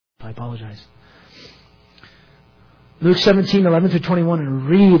I apologize. Luke 17, 11 through 21, and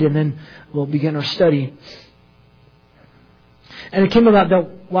read, and then we'll begin our study. And it came about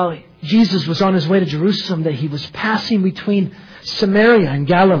that while Jesus was on his way to Jerusalem, that he was passing between Samaria and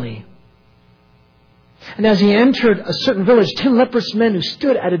Galilee. And as he entered a certain village, 10 leprous men who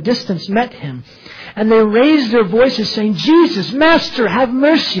stood at a distance met him. And they raised their voices saying, Jesus, Master, have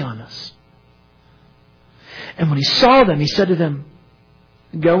mercy on us. And when he saw them, he said to them,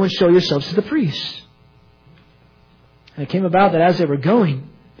 Go and show yourselves to the priests. And it came about that as they were going,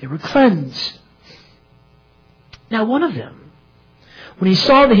 they were cleansed. Now one of them, when he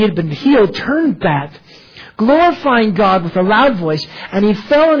saw that he had been healed, turned back, glorifying God with a loud voice, and he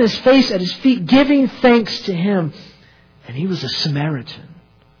fell on his face at his feet, giving thanks to him. And he was a Samaritan.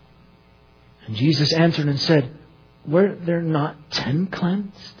 And Jesus answered and said, Were there not 10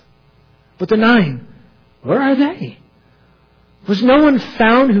 cleansed? But the 9, where are they? Was no one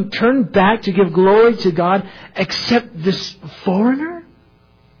found who turned back to give glory to God except this foreigner?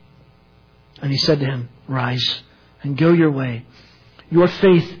 And he said to him, Rise and go your way. Your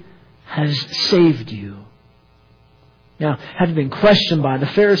faith has saved you. Now, having been questioned by the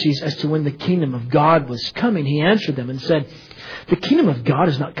Pharisees as to when the kingdom of God was coming, he answered them and said, The kingdom of God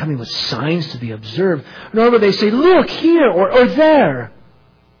is not coming with signs to be observed, nor will they say, Look here or there.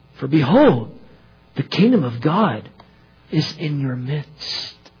 For behold, the kingdom of God is in your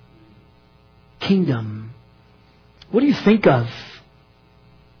midst. Kingdom. What do you think of?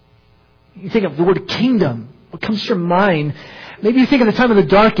 You think of the word kingdom. What comes to your mind? Maybe you think of the time of the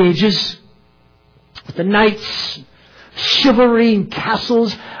Dark Ages, with the knights, chivalry and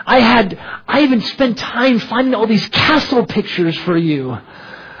castles. I even spent time finding all these castle pictures for you.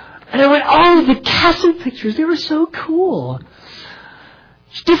 And I went, oh, the castle pictures, they were so cool.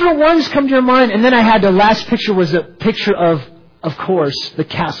 Different ones come to your mind. And then I had the last picture was a picture of course, the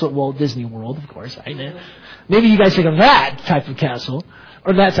castle at Walt Disney World, of course. Maybe you guys think of that type of castle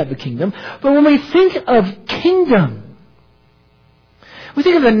or that type of kingdom. But when we think of kingdom, we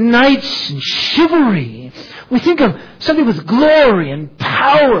think of the knights and chivalry. We think of something with glory and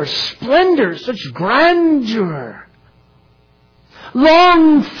power, splendor, such grandeur.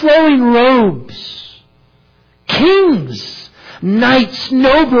 Long flowing robes. Kings, knights,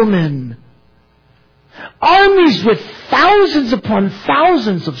 noblemen. Armies with thousands upon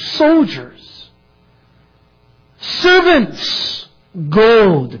thousands of soldiers. Servants,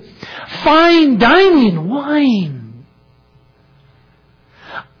 gold. Fine dining, wine.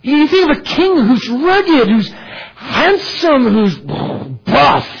 You think of a king who's rugged, who's handsome, who's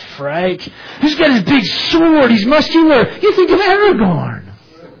buff, right? Who's got his big sword, he's muscular. You think of Aragorn.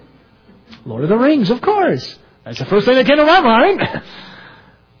 Lord of the Rings, of course. That's the first thing that came to my mind.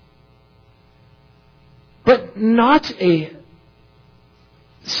 But not a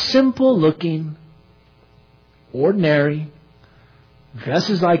simple-looking, ordinary,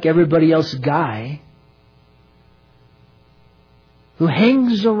 dresses like everybody else guy who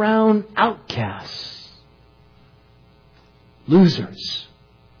hangs around outcasts, losers,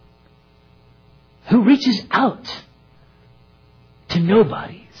 who reaches out to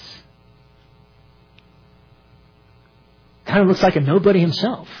nobodies. Kind of looks like a nobody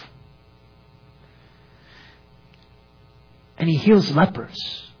himself. And he heals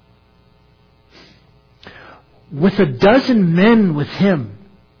lepers. With a dozen men with him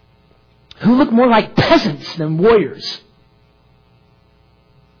who look more like peasants than warriors.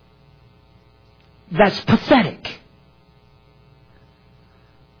 That's pathetic.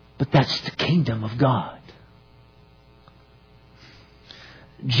 But that's the kingdom of God.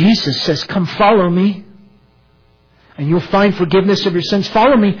 Jesus says, come follow me, and you'll find forgiveness of your sins.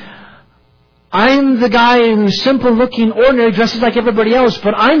 Follow me. I'm the guy who's simple looking, ordinary, dresses like everybody else,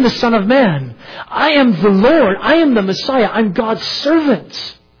 but I'm the Son of Man. I am the Lord. I am the Messiah. I'm God's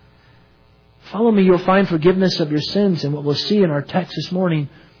servant. Follow me, you'll find forgiveness of your sins. And what we'll see in our text this morning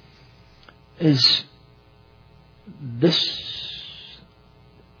is this: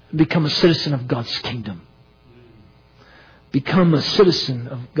 become a citizen of God's kingdom. Become a citizen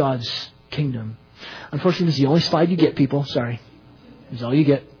of God's kingdom. Unfortunately, this is the only slide you get, people. Sorry. This is all you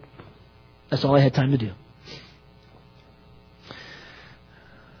get. That's all I had time to do.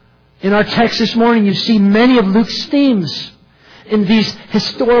 In our text this morning, you see many of Luke's themes in these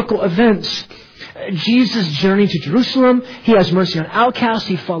historical events. Jesus' journey to Jerusalem. He has mercy on outcasts.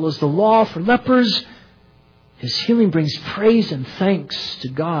 He follows the law for lepers. His healing brings praise and thanks to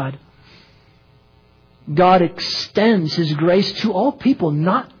God. God extends His grace to all people,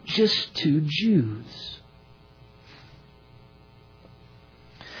 not just to Jews.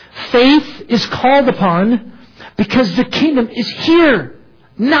 Faith is called upon because the kingdom is here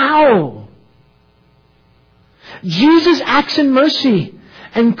now. Jesus acts in mercy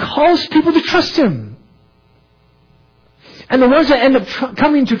and calls people to trust Him. And the ones that end up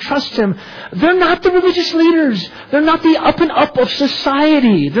coming to trust Him, they're not the religious leaders. They're not the up and up of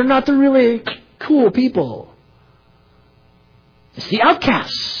society. They're not the really cool people. It's the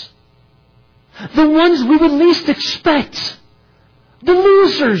outcasts. The ones we would least expect. The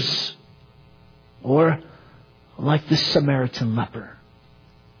losers. Or like this Samaritan leper.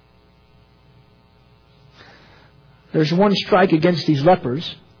 There's one strike against these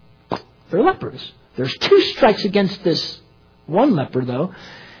lepers. They're lepers. There's two strikes against this one leper, though.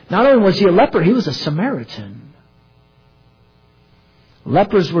 Not only was he a leper, he was a Samaritan.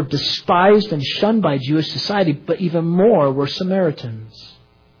 Lepers were despised and shunned by Jewish society, but even more were Samaritans.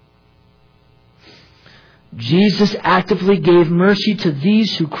 Jesus actively gave mercy to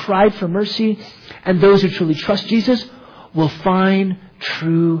these who cried for mercy, and those who truly trust Jesus will find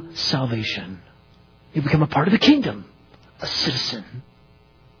true salvation. You become a part of the kingdom, a citizen.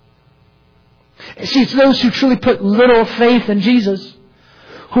 See, it's those who truly put little faith in Jesus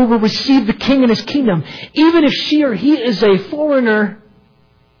who will receive the King and His kingdom, even if she or he is a foreigner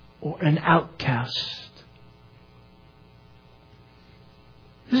or an outcast.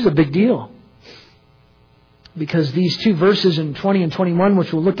 This is a big deal. Because these two verses in 20 and 21,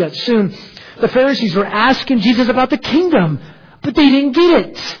 which we'll look at soon, the Pharisees were asking Jesus about the kingdom, but they didn't get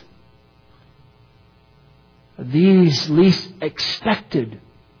it. These least expected,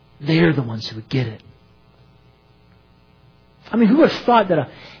 they're the ones who would get it. I mean, who would have thought that a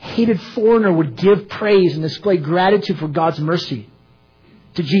hated foreigner would give praise and display gratitude for God's mercy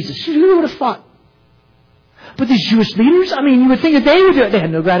to Jesus? Who would have thought? But these Jewish leaders, I mean, you would think that they would do it. They had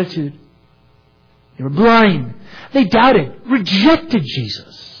no gratitude. They were blind. They doubted, rejected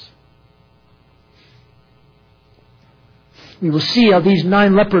Jesus. We will see how these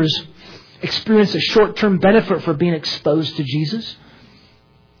 9 lepers experienced a short-term benefit for being exposed to Jesus.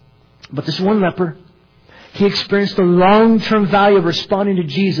 But this one leper, he experienced the long-term value of responding to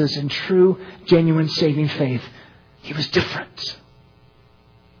Jesus in true, genuine, saving faith. He was different.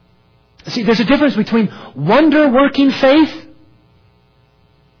 See, there's a difference between wonder-working faith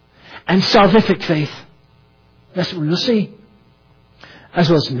and salvific faith. That's what we'll see. As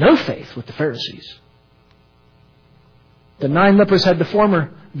well as no faith with the Pharisees. The 9 lepers had the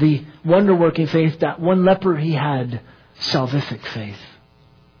former, the wonder-working faith. That one leper, he had salvific faith.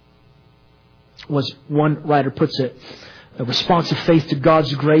 As one writer puts it, a responsive faith to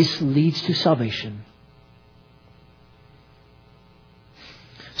God's grace leads to salvation.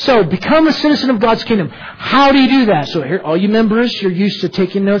 So, become a citizen of God's kingdom. How do you do that? So here, all you members, you're used to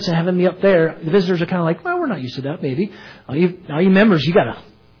taking notes and having me up there. The visitors are kind of like, well, we're not used to that, maybe. All you members,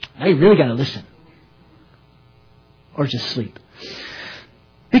 now you really gotta listen. Or just sleep.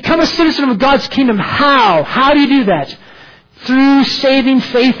 Become a citizen of God's kingdom. How? How do you do that? Through saving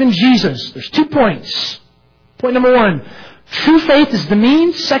faith in Jesus. There's 2 points. Point number 1, true faith is the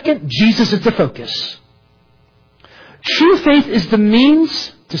means. Second, Jesus is the focus. True faith is the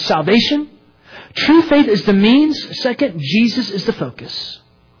means to salvation. True faith is the means. Second, Jesus is the focus.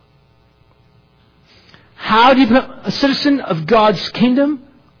 How do you become a citizen of God's kingdom?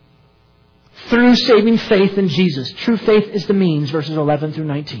 Through saving faith in Jesus. True faith is the means, verses 11 through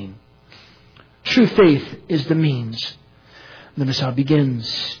 19. True faith is the means. Notice how it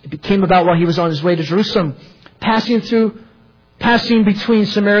begins. It became about while he was on his way to Jerusalem, passing between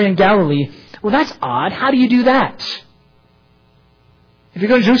Samaria and Galilee. Well, that's odd. How do you do that? If you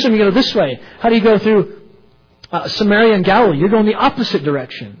go to Jerusalem, you go this way. How do you go through Samaria and Galilee? You're going the opposite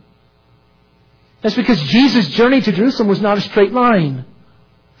direction. That's because Jesus' journey to Jerusalem was not a straight line.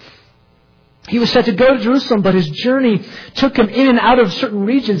 He was set to go to Jerusalem, but his journey took him in and out of certain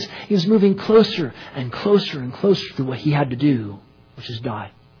regions. He was moving closer and closer and closer to what he had to do, which is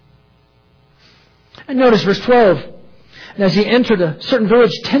die. And notice verse 12. And as he entered a certain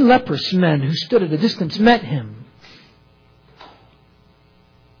village, 10 leprous men who stood at a distance met him.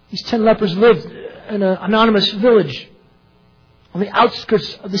 These 10 lepers lived in an anonymous village on the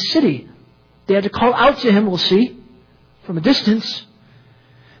outskirts of the city. They had to call out to him, we'll see, from a distance,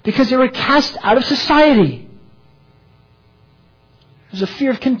 because they were cast out of society. There's a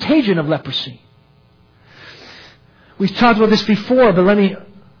fear of contagion of leprosy. We've talked about this before, but let me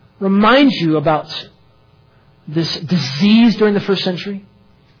remind you about this disease during the first century.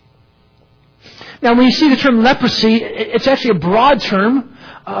 Now, when you see the term leprosy, it's actually a broad term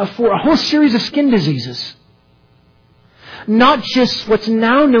for a whole series of skin diseases. Not just what's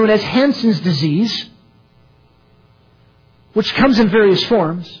now known as Hansen's disease, which comes in various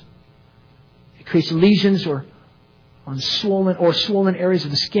forms. It creates lesions or on swollen areas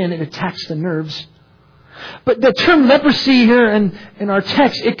of the skin. It attacks the nerves. But the term leprosy here in our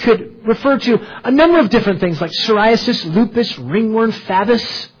text, it could refer to a number of different things like psoriasis, lupus, ringworm,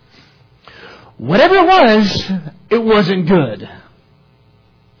 phthis. Whatever it wasn't good.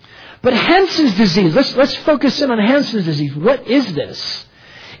 But Hansen's disease, let's focus in on Hansen's disease. What is this?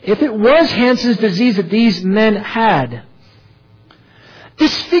 If it was Hansen's disease that these men had,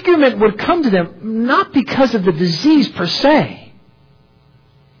 disfigurement would come to them not because of the disease per se,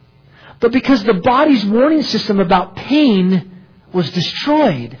 but because the body's warning system about pain was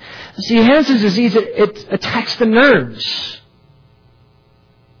destroyed. See, Hansen's disease, it attacks the nerves.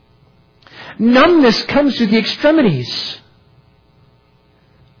 Numbness comes to the extremities.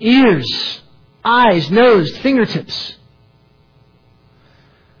 Ears, eyes, nose, fingertips.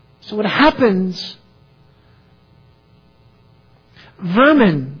 So what happens,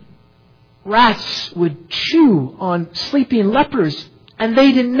 vermin, rats would chew on sleeping lepers and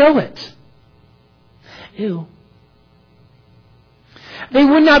they didn't know it. Ew. They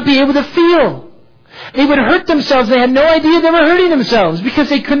would not be able to feel. They would hurt themselves. They had no idea they were hurting themselves because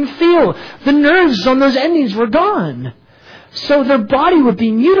they couldn't feel. The nerves on those endings were gone. So their body would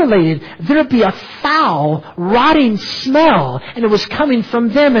be mutilated. There would be a foul, rotting smell, and it was coming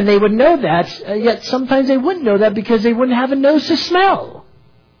from them, and they would know that. Yet sometimes they wouldn't know that because they wouldn't have a nose to smell.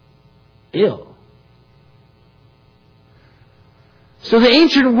 Ew. So the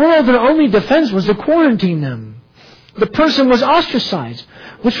ancient world, their only defense was to quarantine them. The person was ostracized,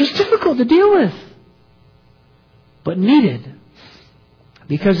 which was difficult to deal with, but needed,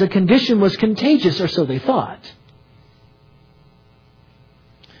 because the condition was contagious, or so they thought.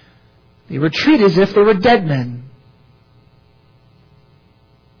 They were treated as if they were dead men.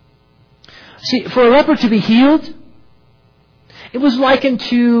 See, for a leper to be healed, it was likened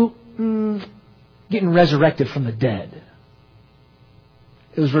to getting resurrected from the dead.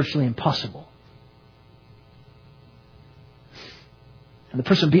 It was virtually impossible. And the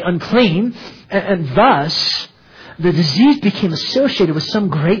person would be unclean, and thus the disease became associated with some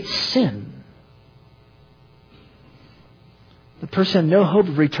great sin. The person had no hope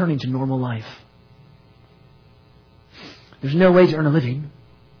of returning to normal life. There's no way to earn a living.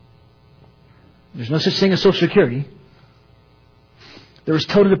 There's no such thing as Social Security. There was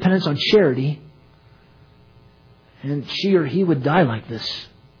total dependence on charity. And she or he would die like this.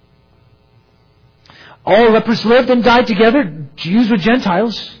 All lepers lived and died together. Jews with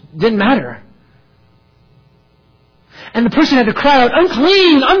Gentiles. Didn't matter. And the person had to cry out,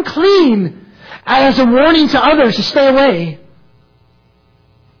 "Unclean! Unclean!" as a warning to others to stay away.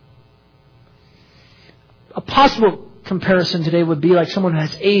 A possible comparison today would be like someone who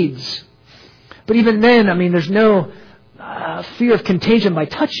has AIDS. But even then, there's no fear of contagion by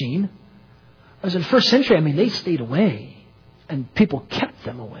touching. Whereas in the first century, they stayed away. And people kept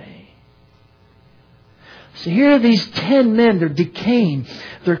them away. So here are these 10 men, they're decaying.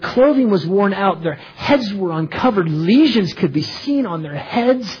 Their clothing was worn out. Their heads were uncovered. Lesions could be seen on their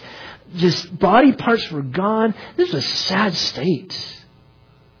heads. Just body parts were gone. This was a sad state.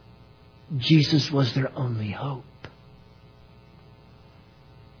 Jesus was their only hope.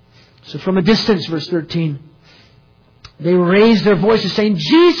 So from a distance, verse 13, they raised their voices saying,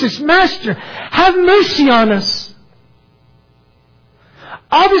 "Jesus, Master, have mercy on us."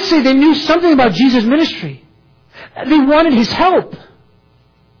 Obviously, they knew something about Jesus' ministry. They wanted His help.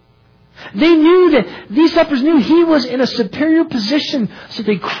 They knew that these lepers knew He was in a superior position, so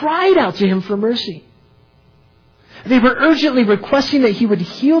they cried out to Him for mercy. They were urgently requesting that He would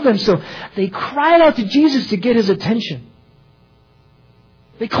heal them, so they cried out to Jesus to get His attention.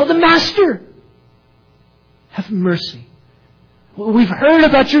 They called Him, "Master, have mercy. We've heard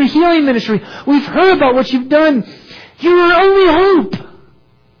about your healing ministry. We've heard about what you've done. You're our only hope."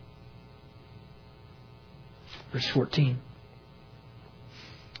 Verse 14.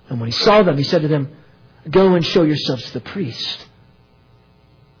 And when He saw them, He said to them, "Go and show yourselves to the priest."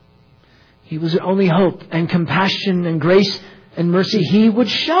 He was their only hope, and compassion and grace and mercy He would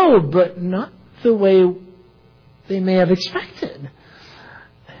show, but not the way they may have expected.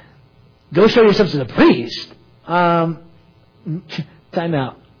 Go show yourselves to the priest. Time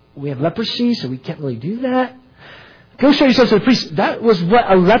out. We have leprosy, so we can't really do that. Go show yourselves to the priest. That was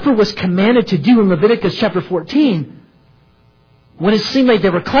what a leper was commanded to do in Leviticus chapter 14, when it seemed like they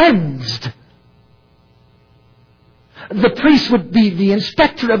were cleansed. The priest would be the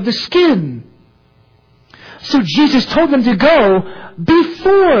inspector of the skin. So Jesus told them to go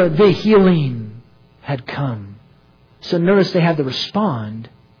before the healing had come. So notice they had to respond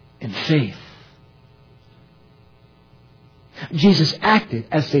in faith. Jesus acted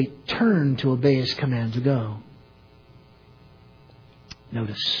as they turned to obey His command to go.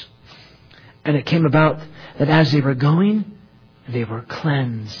 Notice. And it came about that as they were going, they were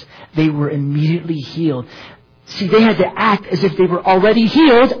cleansed. They were immediately healed. See, they had to act as if they were already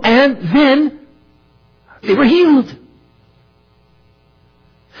healed, and then they were healed.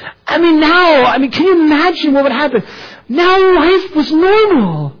 Can you imagine what would happen? Now life was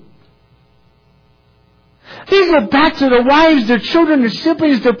normal. They go back to their wives, their children, their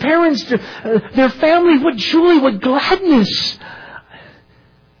siblings, their parents, their family. What joy, what gladness.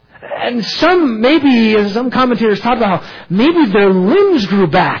 And some commentators talk about how maybe their limbs grew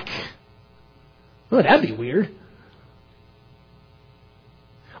back. Well, that'd be weird.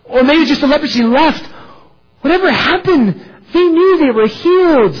 Or maybe just the leprosy left. Whatever happened, they knew they were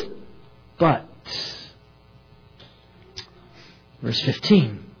healed. But, verse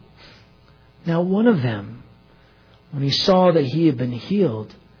 15. Now one of them, when he saw that he had been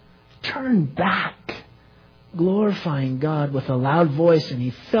healed, turned back, glorifying God with a loud voice, and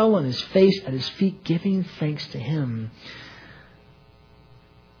he fell on his face at his feet, giving thanks to him.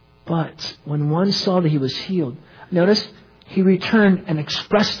 But when one saw that he was healed, notice, he returned and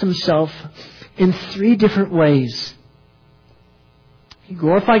expressed himself in 3 different ways. He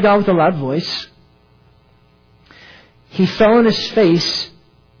glorified God with a loud voice. He fell on his face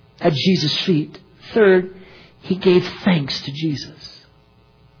at Jesus' feet. Third, he gave thanks to Jesus.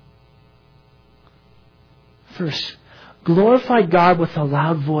 First, glorified God with a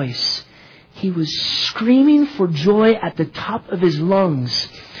loud voice. He was screaming for joy at the top of his lungs.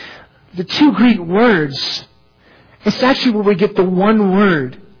 The 2 Greek words, it's actually where we get the one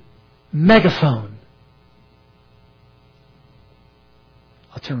word, megaphone.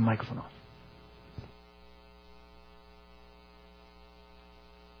 I'll turn the microphone off.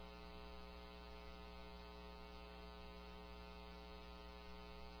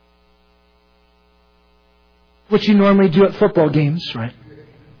 What you normally do at football games, right?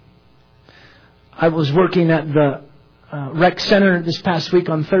 I was working at the rec center this past week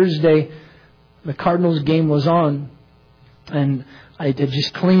on Thursday. The Cardinals game was on, and I had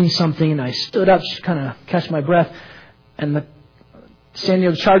just cleaned something, and I stood up to kind of catch my breath, and the San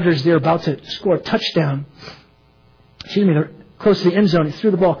Diego Chargers, they're about to score a touchdown. They're close to the end zone. He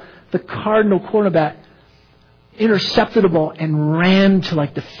threw the ball. The Cardinal cornerback intercepted the ball and ran to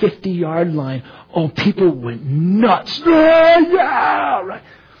like the 50-yard line. Oh, people went nuts. Yeah! Right.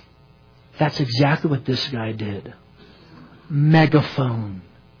 That's exactly what this guy did. Megaphone.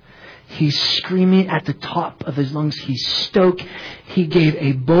 He's screaming at the top of his lungs. He's stoked. He gave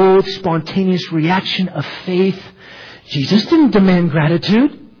a bold, spontaneous reaction of faith. Jesus didn't demand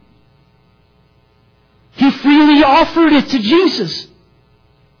gratitude. He freely offered it to Jesus.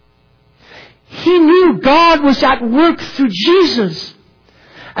 He knew God was at work through Jesus.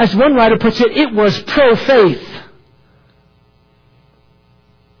 As one writer puts it, it was pro-faith.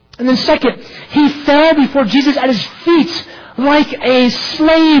 And then second, he fell before Jesus at his feet like a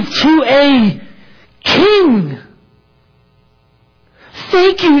slave to a king.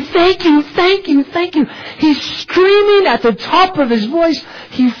 Thank you, thank you, thank you, thank you. He's screaming at the top of his voice.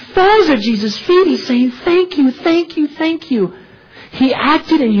 He falls at Jesus' feet. He's saying, thank you, thank you, thank you. He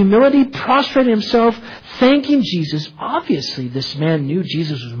acted in humility, prostrated himself, thanking Jesus. Obviously, this man knew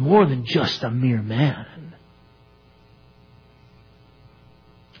Jesus was more than just a mere man.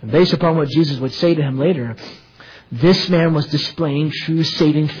 And based upon what Jesus would say to him later, this man was displaying true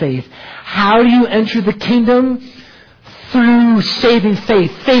saving faith. How do you enter the kingdom? Through saving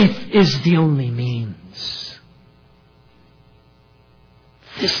faith. Faith is the only means.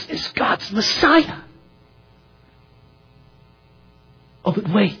 This is God's Messiah. Oh, but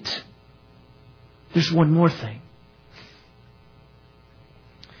wait. There's one more thing.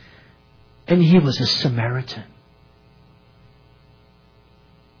 And he was a Samaritan.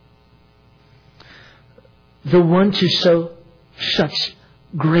 The one to show such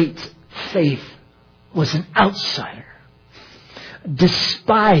great faith was an outsider,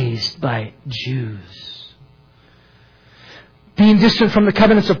 despised by Jews. Being distant from the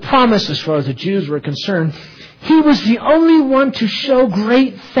covenants of promise as far as the Jews were concerned, he was the only one to show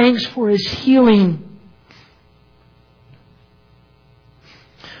great thanks for his healing.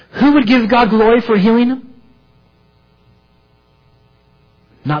 Who would give God glory for healing him?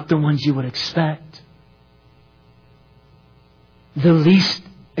 Not the ones you would expect. The least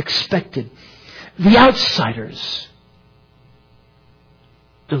expected. The outsiders.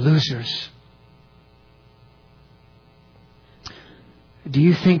 The losers. Do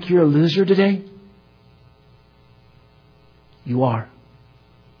you think you're a loser today? You are.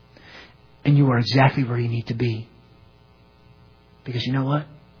 And you are exactly where you need to be. Because you know what?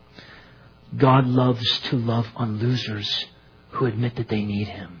 God loves to love on losers who admit that they need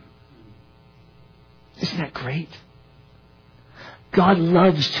Him. Isn't that great? God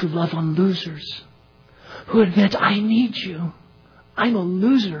loves to love on losers who admit, I need you. I'm a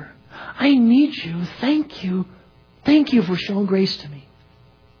loser. I need you. Thank you. Thank you for showing grace to me.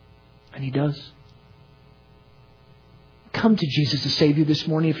 And He does. Come to Jesus to save you this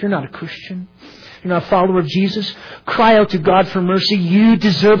morning. If you're not a Christian, you're not a follower of Jesus, cry out to God for mercy. You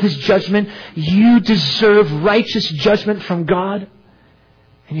deserve His judgment. You deserve righteous judgment from God.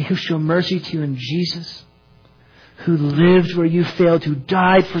 And He'll show mercy to you in Jesus, who lived where you failed, who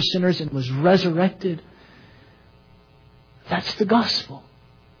died for sinners and was resurrected. That's the gospel.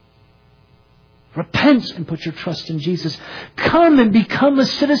 Repent and put your trust in Jesus. Come and become a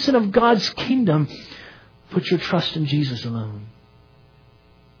citizen of God's kingdom. Put your trust in Jesus alone.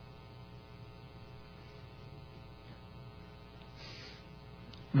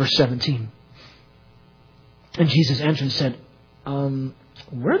 Verse 17. And Jesus answered and said,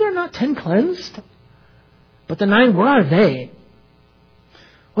 were there not 10 cleansed? But the 9, where are they?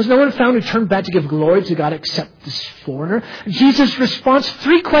 Was no one found who turned back to give glory to God except this foreigner? Jesus' response,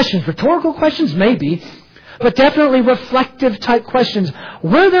 3 questions. Rhetorical questions, maybe. But definitely reflective type questions.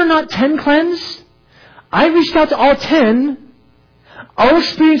 Were there not 10 cleansed? I reached out to all 10. All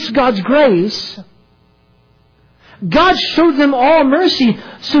experienced God's grace. God showed them all mercy.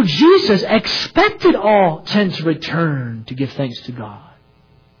 So Jesus expected all 10 to return to give thanks to God.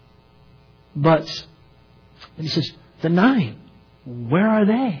 But, and He says, the 9, where are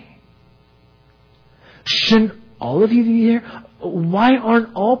they? Shouldn't all of you be here? Why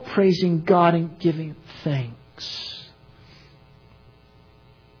aren't all praising God and giving thanks?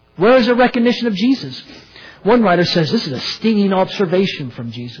 Where is the recognition of Jesus? One writer says this is a stinging observation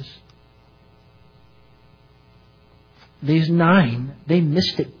from Jesus. These 9, they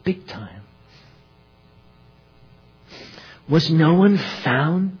missed it big time. Was no one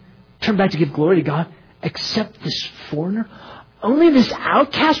found, turned back to give glory to God, except this foreigner? Only this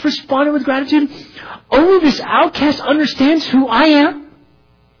outcast responded with gratitude? Only this outcast understands who I am?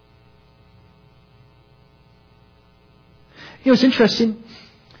 You know, it's interesting.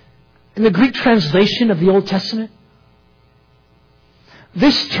 In the Greek translation of the Old Testament,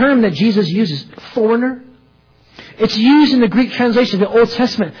 this term that Jesus uses, foreigner, it's used in the Greek translation of the Old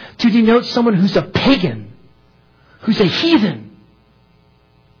Testament to denote someone who's a pagan, who's a heathen.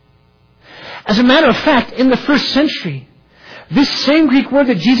 As a matter of fact, in the first century, this same Greek word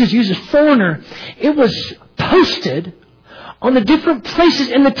that Jesus uses, foreigner, it was posted on the different places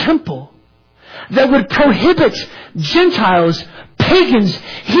in the temple that would prohibit Gentiles, pagans,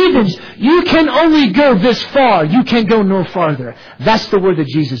 heathens. You can only go this far. You can go no farther. That's the word that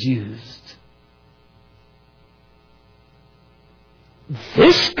Jesus used.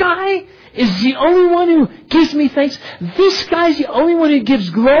 This guy is the only one who gives me thanks. This guy's the only one who gives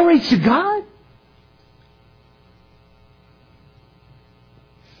glory to God.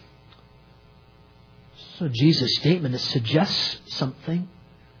 So Jesus' statement suggests something.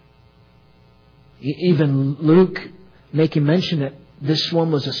 Even Luke making mention that this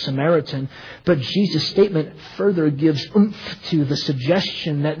one was a Samaritan. But Jesus' statement further gives oomph to the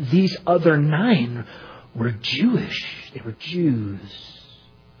suggestion that these other 9 were Jewish. They were Jews.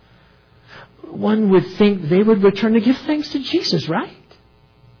 One would think they would return to give thanks to Jesus, right?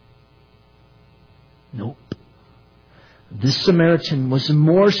 Nope. This Samaritan was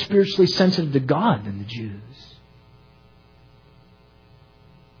more spiritually sensitive to God than the Jews.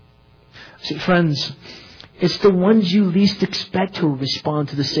 See, friends, it's the ones you least expect who respond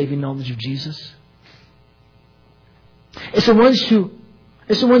to the saving knowledge of Jesus. It's the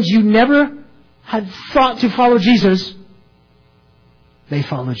ones you never had thought to follow Jesus. They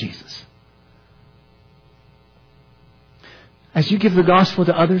follow Jesus. As you give the gospel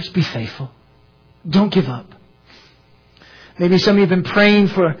to others, be faithful. Don't give up. Maybe some of you have been praying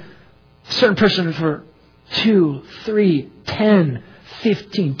for a certain person for 2, 3, 10,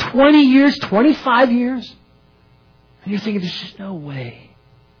 15, 20 years, 25 years. And you're thinking, there's just no way.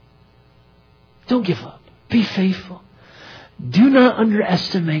 Don't give up. Be faithful. Do not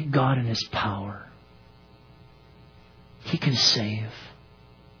underestimate God and His power. He can save.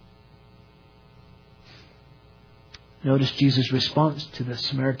 Notice Jesus' response to the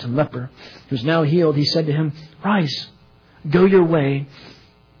Samaritan leper, who's now healed. He said to him, rise, go your way.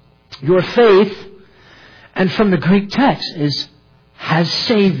 Your faith, and from the Greek text, has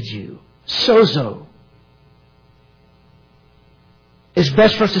saved you. Sozo. It's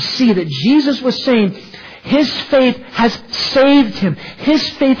best for us to see that Jesus was saying His faith has saved him. His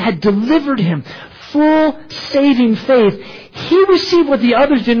faith had delivered him. Full saving faith. He received what the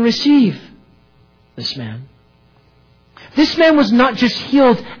others didn't receive. This man. This man was not just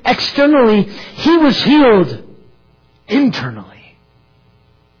healed externally, he was healed internally.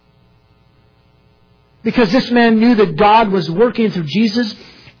 Because this man knew that God was working through Jesus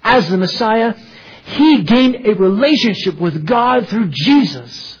as the Messiah, he gained a relationship with God through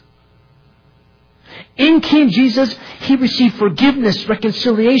Jesus. In King Jesus, he received forgiveness,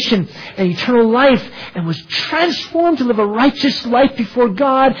 reconciliation, and eternal life, and was transformed to live a righteous life before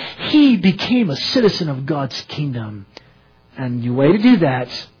God. He became a citizen of God's kingdom. And the way to do that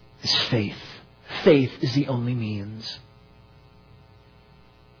is faith. Faith is the only means.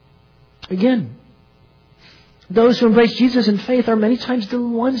 Again, those who embrace Jesus in faith are many times the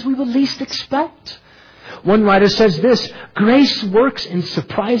ones we would least expect. One writer says this: grace works in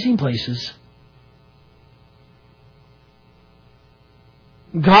surprising places.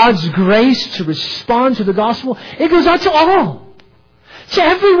 God's grace to respond to the gospel, it goes out to all. To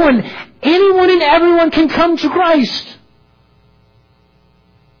everyone. Anyone and everyone can come to Christ.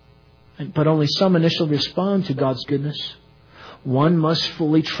 But only some initially respond to God's goodness. One must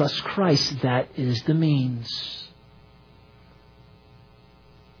fully trust Christ. That is the means.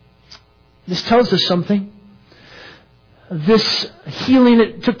 This tells us something. This healing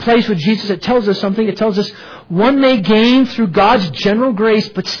that took place with Jesus, it tells us something. It tells us one may gain through God's general grace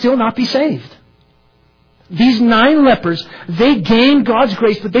but still not be saved. These 9 lepers, they gained God's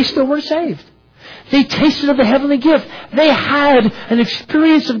grace but they still weren't saved. They tasted of the heavenly gift. They had an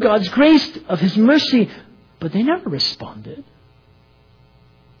experience of God's grace, of His mercy, but they never responded.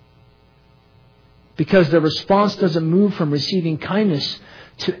 Because their response doesn't move from receiving kindness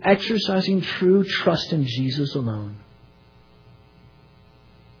to exercising true trust in Jesus alone.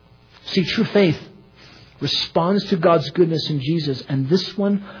 See, true faith responds to God's goodness in Jesus, and this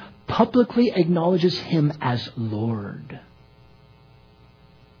one publicly acknowledges Him as Lord.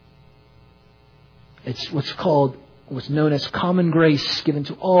 It's what's known as common grace given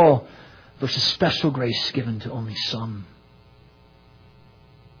to all versus special grace given to only some.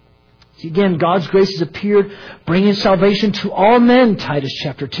 See, again, God's grace has appeared, bringing salvation to all men, Titus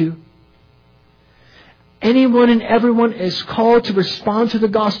chapter 2. Anyone and everyone is called to respond to the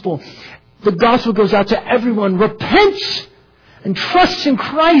gospel. The gospel goes out to everyone. Repent and trust in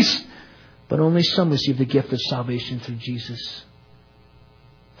Christ. But only some receive the gift of salvation through Jesus,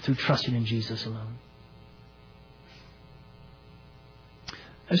 through trusting in Jesus alone.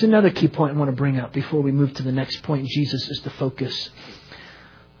 There's another key point I want to bring up before we move to the next point. Jesus is the focus.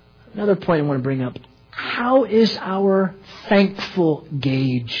 Another point I want to bring up. How is our thankful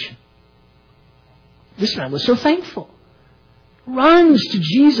gauge? This man was so thankful. Runs to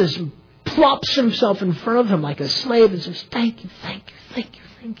Jesus and plops himself in front of Him like a slave and says, thank you, thank you, thank you,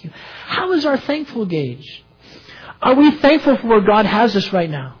 thank you. How is our thankful gauge? Are we thankful for where God has us right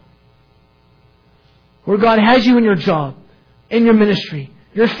now? Where God has you in your job, in your ministry,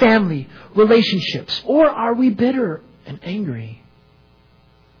 your family, relationships? Or are we bitter and angry?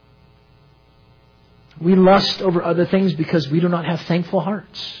 We lust over other things because we do not have thankful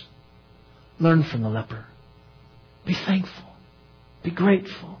hearts. Learn from the leper. Be thankful. Be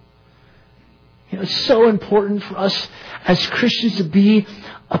grateful. It's so important for us as Christians to be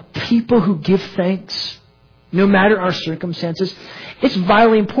a people who give thanks, no matter our circumstances. It's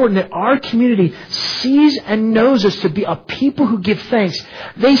vitally important that our community sees and knows us to be a people who give thanks.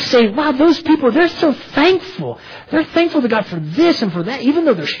 They say, wow, those people, they're so thankful. They're thankful to God for this and for that, even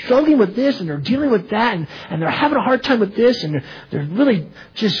though they're struggling with this and they're dealing with that and they're having a hard time with this and they're really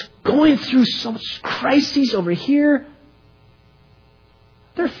just going through some crises over here.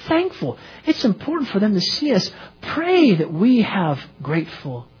 They're thankful. It's important for them to see us. Pray that we have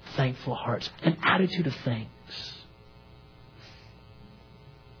grateful, thankful hearts, an attitude of thanks.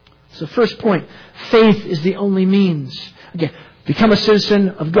 So first point, faith is the only means. Again, become a citizen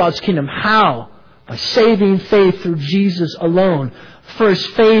of God's kingdom. How? By saving faith through Jesus alone. First,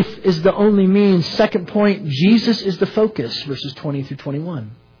 faith is the only means. Second point, Jesus is the focus. Verses 20 through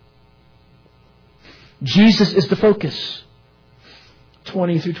 21. Jesus is the focus.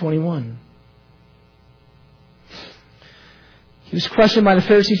 20 through 21. He was questioned by the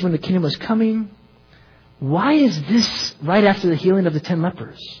Pharisees when the kingdom was coming. Why is this right after the healing of the 10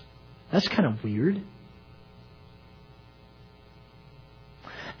 lepers? That's kind of weird.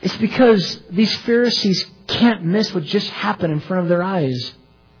 It's because these Pharisees can't miss what just happened in front of their eyes,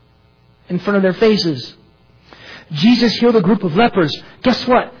 in front of their faces. Jesus healed a group of lepers. Guess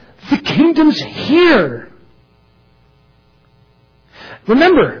what? The kingdom's here.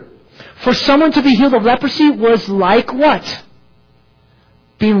 Remember, for someone to be healed of leprosy was like what?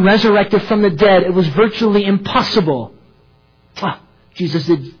 Being resurrected from the dead. It was virtually impossible. Jesus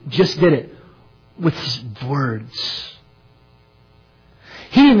just did it with His words.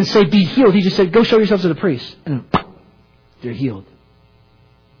 He didn't even say, be healed. He just said, go show yourselves to the priest. And they're healed.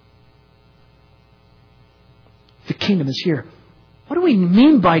 The kingdom is here. What do we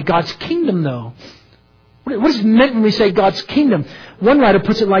mean by God's kingdom, though? What is meant when we say God's kingdom? One writer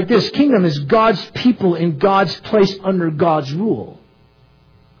puts it like this. Kingdom is God's people in God's place under God's rule.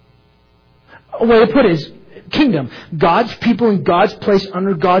 A way to put it is kingdom. God's people in God's place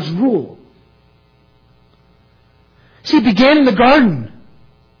under God's rule. See, it began in the garden.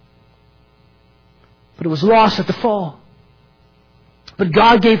 But it was lost at the fall. But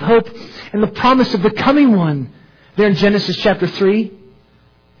God gave hope and the promise of the coming one. There in Genesis chapter 3.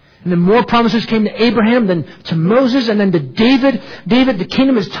 And then more promises came to Abraham, then to Moses, and then to David. David, the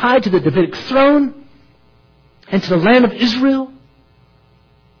kingdom is tied to the Davidic throne and to the land of Israel.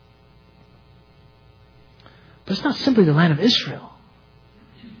 But it's not simply the land of Israel,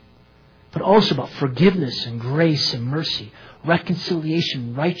 but also about forgiveness and grace and mercy,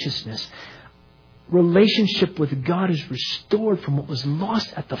 reconciliation, righteousness. Relationship with God is restored from what was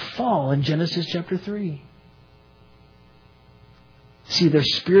lost at the fall in Genesis chapter 3. See,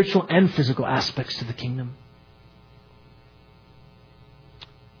 there's spiritual and physical aspects to the kingdom.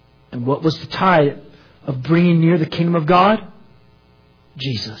 And what was the tie of bringing near the kingdom of God?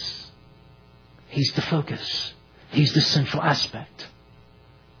 Jesus. He's the focus. He's the central aspect.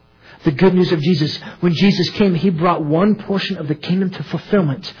 The good news of Jesus, when Jesus came, He brought one portion of the kingdom to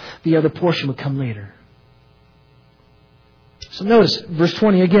fulfillment. The other portion would come later. So notice, verse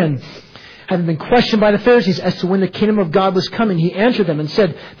 20 again. Having been questioned by the Pharisees as to when the kingdom of God was coming, He answered them and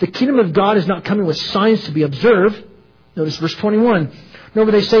said, the kingdom of God is not coming with signs to be observed. Notice verse 21. Nor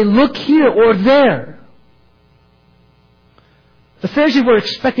will they say, look here or there. The Pharisees were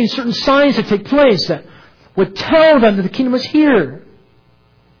expecting certain signs to take place that would tell them that the kingdom was here.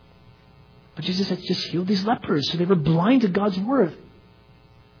 But Jesus had just healed these lepers, so they were blind to God's word.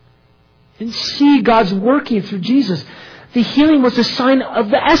 They didn't see God's working through Jesus. The healing was a sign of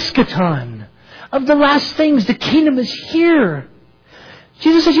the eschaton, of the last things. The kingdom is here.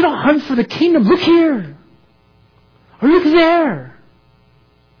 Jesus says, you don't hunt for the kingdom. Look here. Or look there.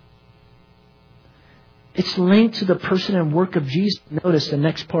 It's linked to the person and work of Jesus. Notice the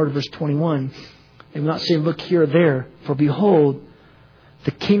next part of verse 21. They will not say, look here or there. For behold,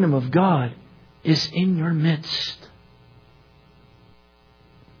 the kingdom of God is in your midst.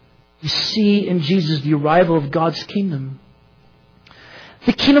 You see in Jesus the arrival of God's kingdom.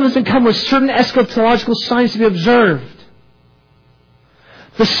 The kingdom doesn't come with certain eschatological signs to be observed.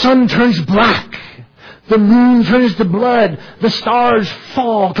 The sun turns black. The moon turns to blood. The stars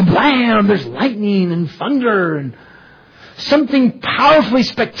fall. Kablam! There's lightning and thunder and something powerfully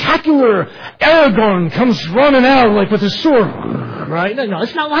spectacular. Aragorn comes running out like with a sword. Right? No,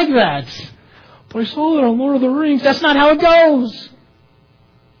 it's not like that. But I saw it on Lord of the Rings. That's not how it goes.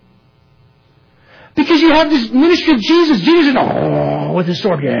 Because you have this ministry of Jesus. Jesus is, with his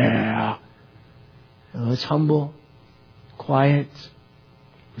sword. Yeah. Oh, it's humble, quiet,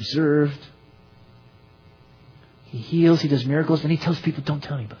 reserved. He heals, he does miracles, and he tells people, don't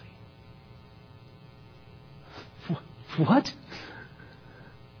tell anybody. What?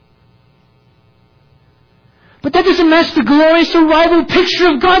 But that doesn't match the glorious arrival picture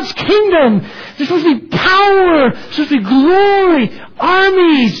of God's kingdom. There's supposed to be power. There's supposed to be glory.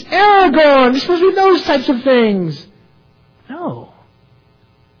 Armies. Aragorn. There's supposed to be those types of things. No.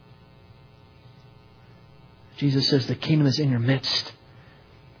 Jesus says the kingdom is in your midst.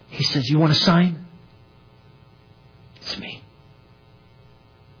 He says, you want a sign? It's me.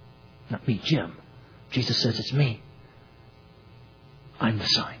 Not me, Jim. Jesus says it's me. I'm the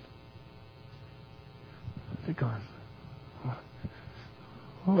sign. They're going,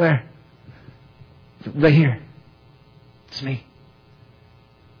 where? Right here. It's me.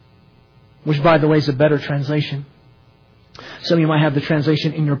 Which, by the way, is a better translation. Some of you might have the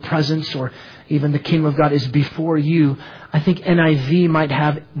translation in your presence, or even the kingdom of God is before you. I think NIV might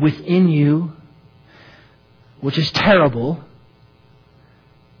have within you, which is terrible.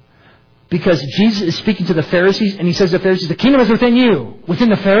 Because Jesus is speaking to the Pharisees, and He says to the Pharisees, the kingdom is within you. Within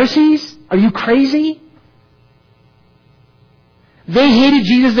the Pharisees? Are you crazy? They hated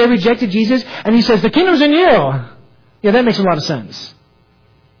Jesus, they rejected Jesus, and He says, the kingdom's in you. Yeah, that makes a lot of sense.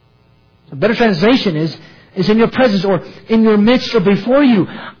 A better translation is in your presence, or in your midst, or before you.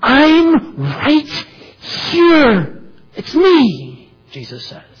 I'm right here. It's me, Jesus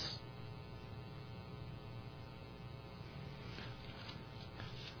says.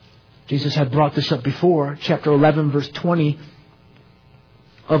 Jesus had brought this up before. Chapter 11, verse 20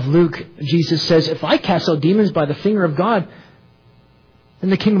 of Luke, Jesus says, if I cast out demons by the finger of God, then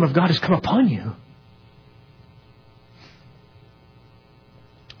the kingdom of God has come upon you.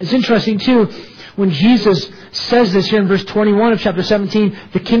 It's interesting too, when Jesus says this here in verse 21 of chapter 17,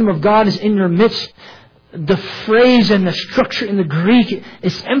 the kingdom of God is in your midst. The phrase and the structure in the Greek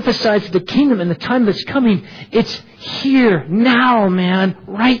is emphasized the kingdom and the time that's coming. It's here, now, man,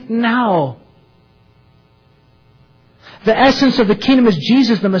 right now. The essence of the kingdom is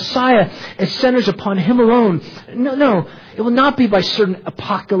Jesus, the Messiah. It centers upon Him alone. No, it will not be by certain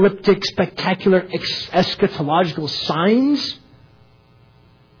apocalyptic, spectacular, eschatological signs.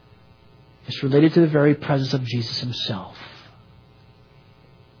 It's related to the very presence of Jesus Himself.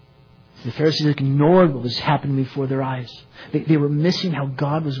 The Pharisees ignored what was happening before their eyes. They were missing how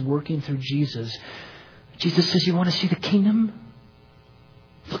God was working through Jesus. Jesus says, you want to see the kingdom?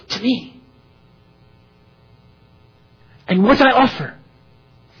 Look to me. And what I offer?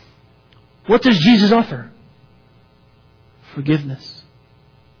 What does Jesus offer? Forgiveness,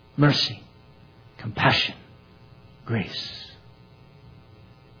 mercy, compassion, grace.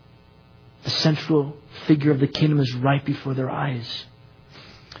 The central figure of the kingdom is right before their eyes.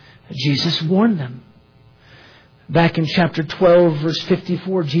 Jesus warned them. Back in chapter 12, verse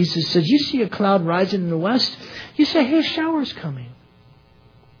 54, Jesus says, you see a cloud rising in the west, you say, hey, a shower's coming.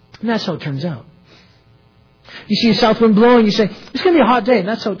 And that's how it turns out. You see a south wind blowing, you say, it's going to be a hot day. And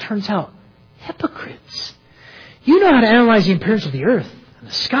that's how it turns out. Hypocrites. You know how to analyze the appearance of the earth and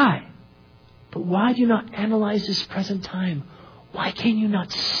the sky. But why do you not analyze this present time? Why can you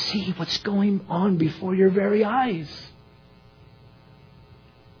not see what's going on before your very eyes?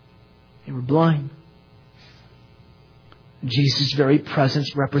 They were blind. Jesus' very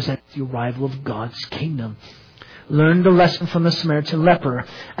presence represents the arrival of God's kingdom. Learn the lesson from the Samaritan leper.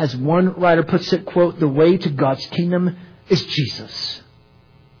 As one writer puts it, quote, the way to God's kingdom is Jesus.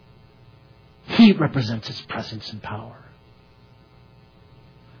 He represents His presence and power.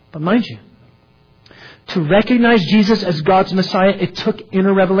 But mind you, to recognize Jesus as God's Messiah, it took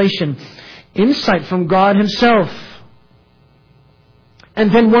inner revelation, insight from God Himself.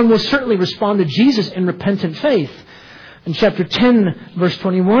 And then one will certainly respond to Jesus in repentant faith. In chapter 10, verse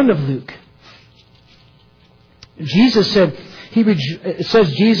 21 of Luke, Jesus said, it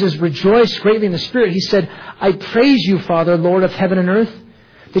says Jesus rejoiced greatly in the Spirit. He said, I praise you, Father, Lord of heaven and earth,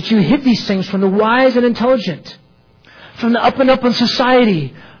 that you hid these things from the wise and intelligent, from the up and up in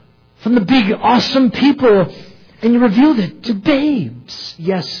society, from the big, awesome people, and you revealed it to babes.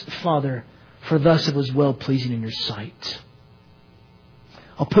 Yes, Father, for thus it was well-pleasing in your sight.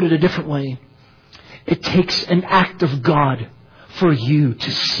 I'll put it a different way. It takes an act of God for you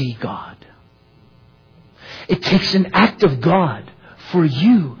to see God. It takes an act of God for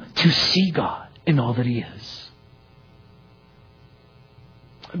you to see God in all that He is.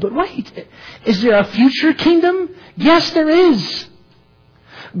 But wait, is there a future kingdom? Yes, there is.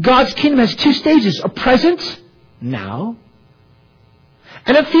 God's kingdom has two stages. A present, now,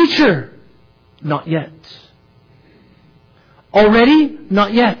 and a future, not yet. Already,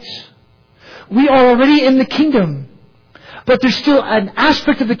 not yet. We are already in the kingdom. But there's still an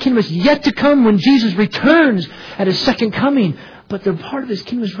aspect of the kingdom that's yet to come when Jesus returns at His second coming. But the part of His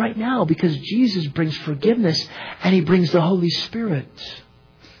kingdom is right now because Jesus brings forgiveness and He brings the Holy Spirit.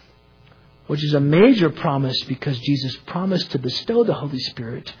 Which is a major promise because Jesus promised to bestow the Holy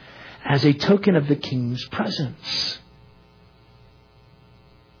Spirit as a token of the King's presence.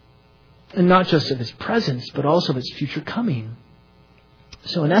 And not just of His presence, but also of His future coming.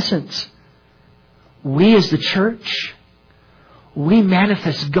 So in essence, we as the church, we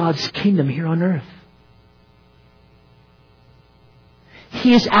manifest God's kingdom here on earth.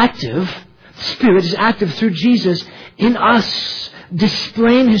 He is active. The Spirit is active through Jesus in us,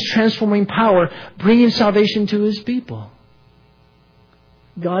 displaying His transforming power, bringing salvation to His people.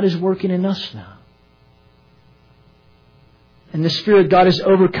 God is working in us now. In the Spirit, God is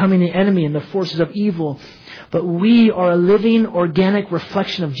overcoming the enemy and the forces of evil. But we are a living, organic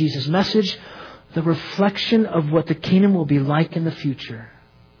reflection of Jesus' message, the reflection of what the kingdom will be like in the future.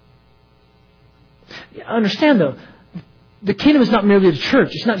 Understand though, the kingdom is not merely the church.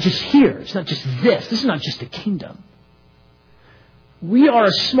 It's not just here. It's not just this. This is not just the kingdom. We are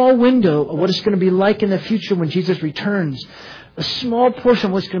a small window of what it's going to be like in the future when Jesus returns. A small portion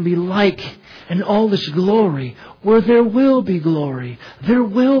of what it's going to be like in all this glory, where there will be glory, there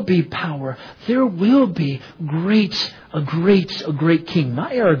will be power, there will be a great king.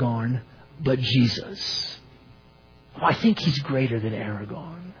 Not Aragorn, but Jesus. Oh, I think He's greater than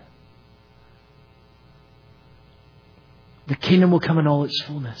Aragorn. The kingdom will come in all its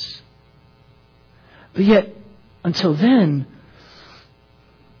fullness. But yet, until then,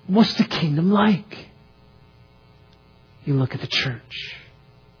 what's the kingdom like? You look at the church.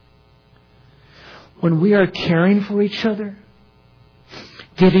 When we are caring for each other,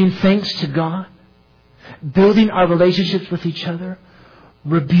 giving thanks to God, building our relationships with each other,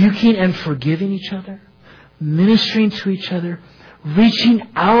 rebuking and forgiving each other, ministering to each other, reaching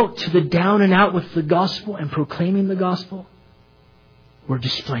out to the down and out with the gospel and proclaiming the gospel, we're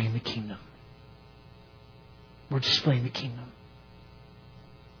displaying the kingdom. We're displaying the kingdom.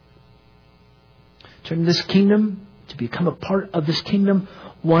 To enter this kingdom, to become a part of this kingdom,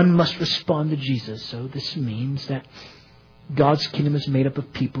 one must respond to Jesus. So this means that God's kingdom is made up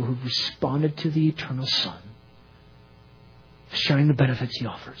of people who've responded to the eternal Son, sharing the benefits He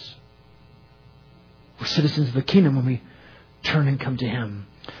offers. We're citizens of the kingdom when we turn and come to Him.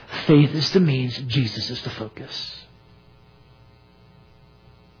 Faith is the means, Jesus is the focus.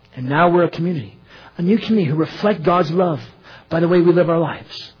 And now we're a community. A new community who reflect God's love by the way we live our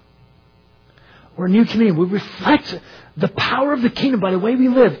lives. We're a new community. We reflect the power of the kingdom by the way we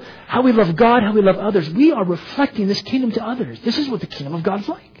live. How we love God, how we love others. We are reflecting this kingdom to others. This is what the kingdom of God is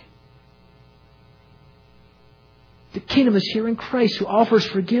like. The kingdom is here in Christ who offers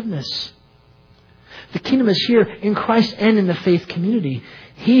forgiveness. The kingdom is here in Christ and in the faith community.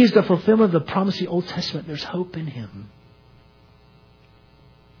 He is the fulfillment of the promise of the Old Testament. There's hope in Him.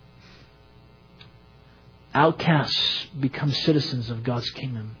 Outcasts become citizens of God's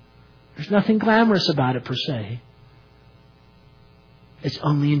kingdom. There's nothing glamorous about it per se. It's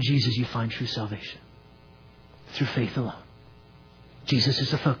only in Jesus you find true salvation. Through faith alone. Jesus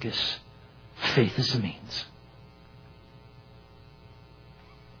is the focus. Faith is the means.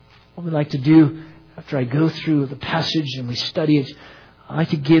 What we'd like to do after I go through the passage and we study it, I'd like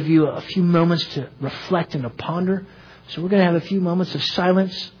to give you a few moments to reflect and to ponder. So we're going to have a few moments of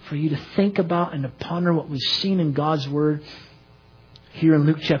silence for you to think about and to ponder what we've seen in God's Word here in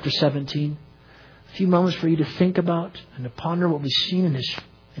Luke chapter 17. A few moments for you to think about and to ponder what we've seen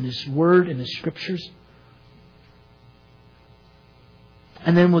in His Word, in His Scriptures.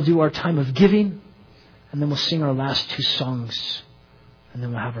 And then we'll do our time of giving. And then we'll sing our last two songs. And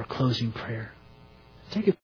then we'll have our closing prayer. Take it.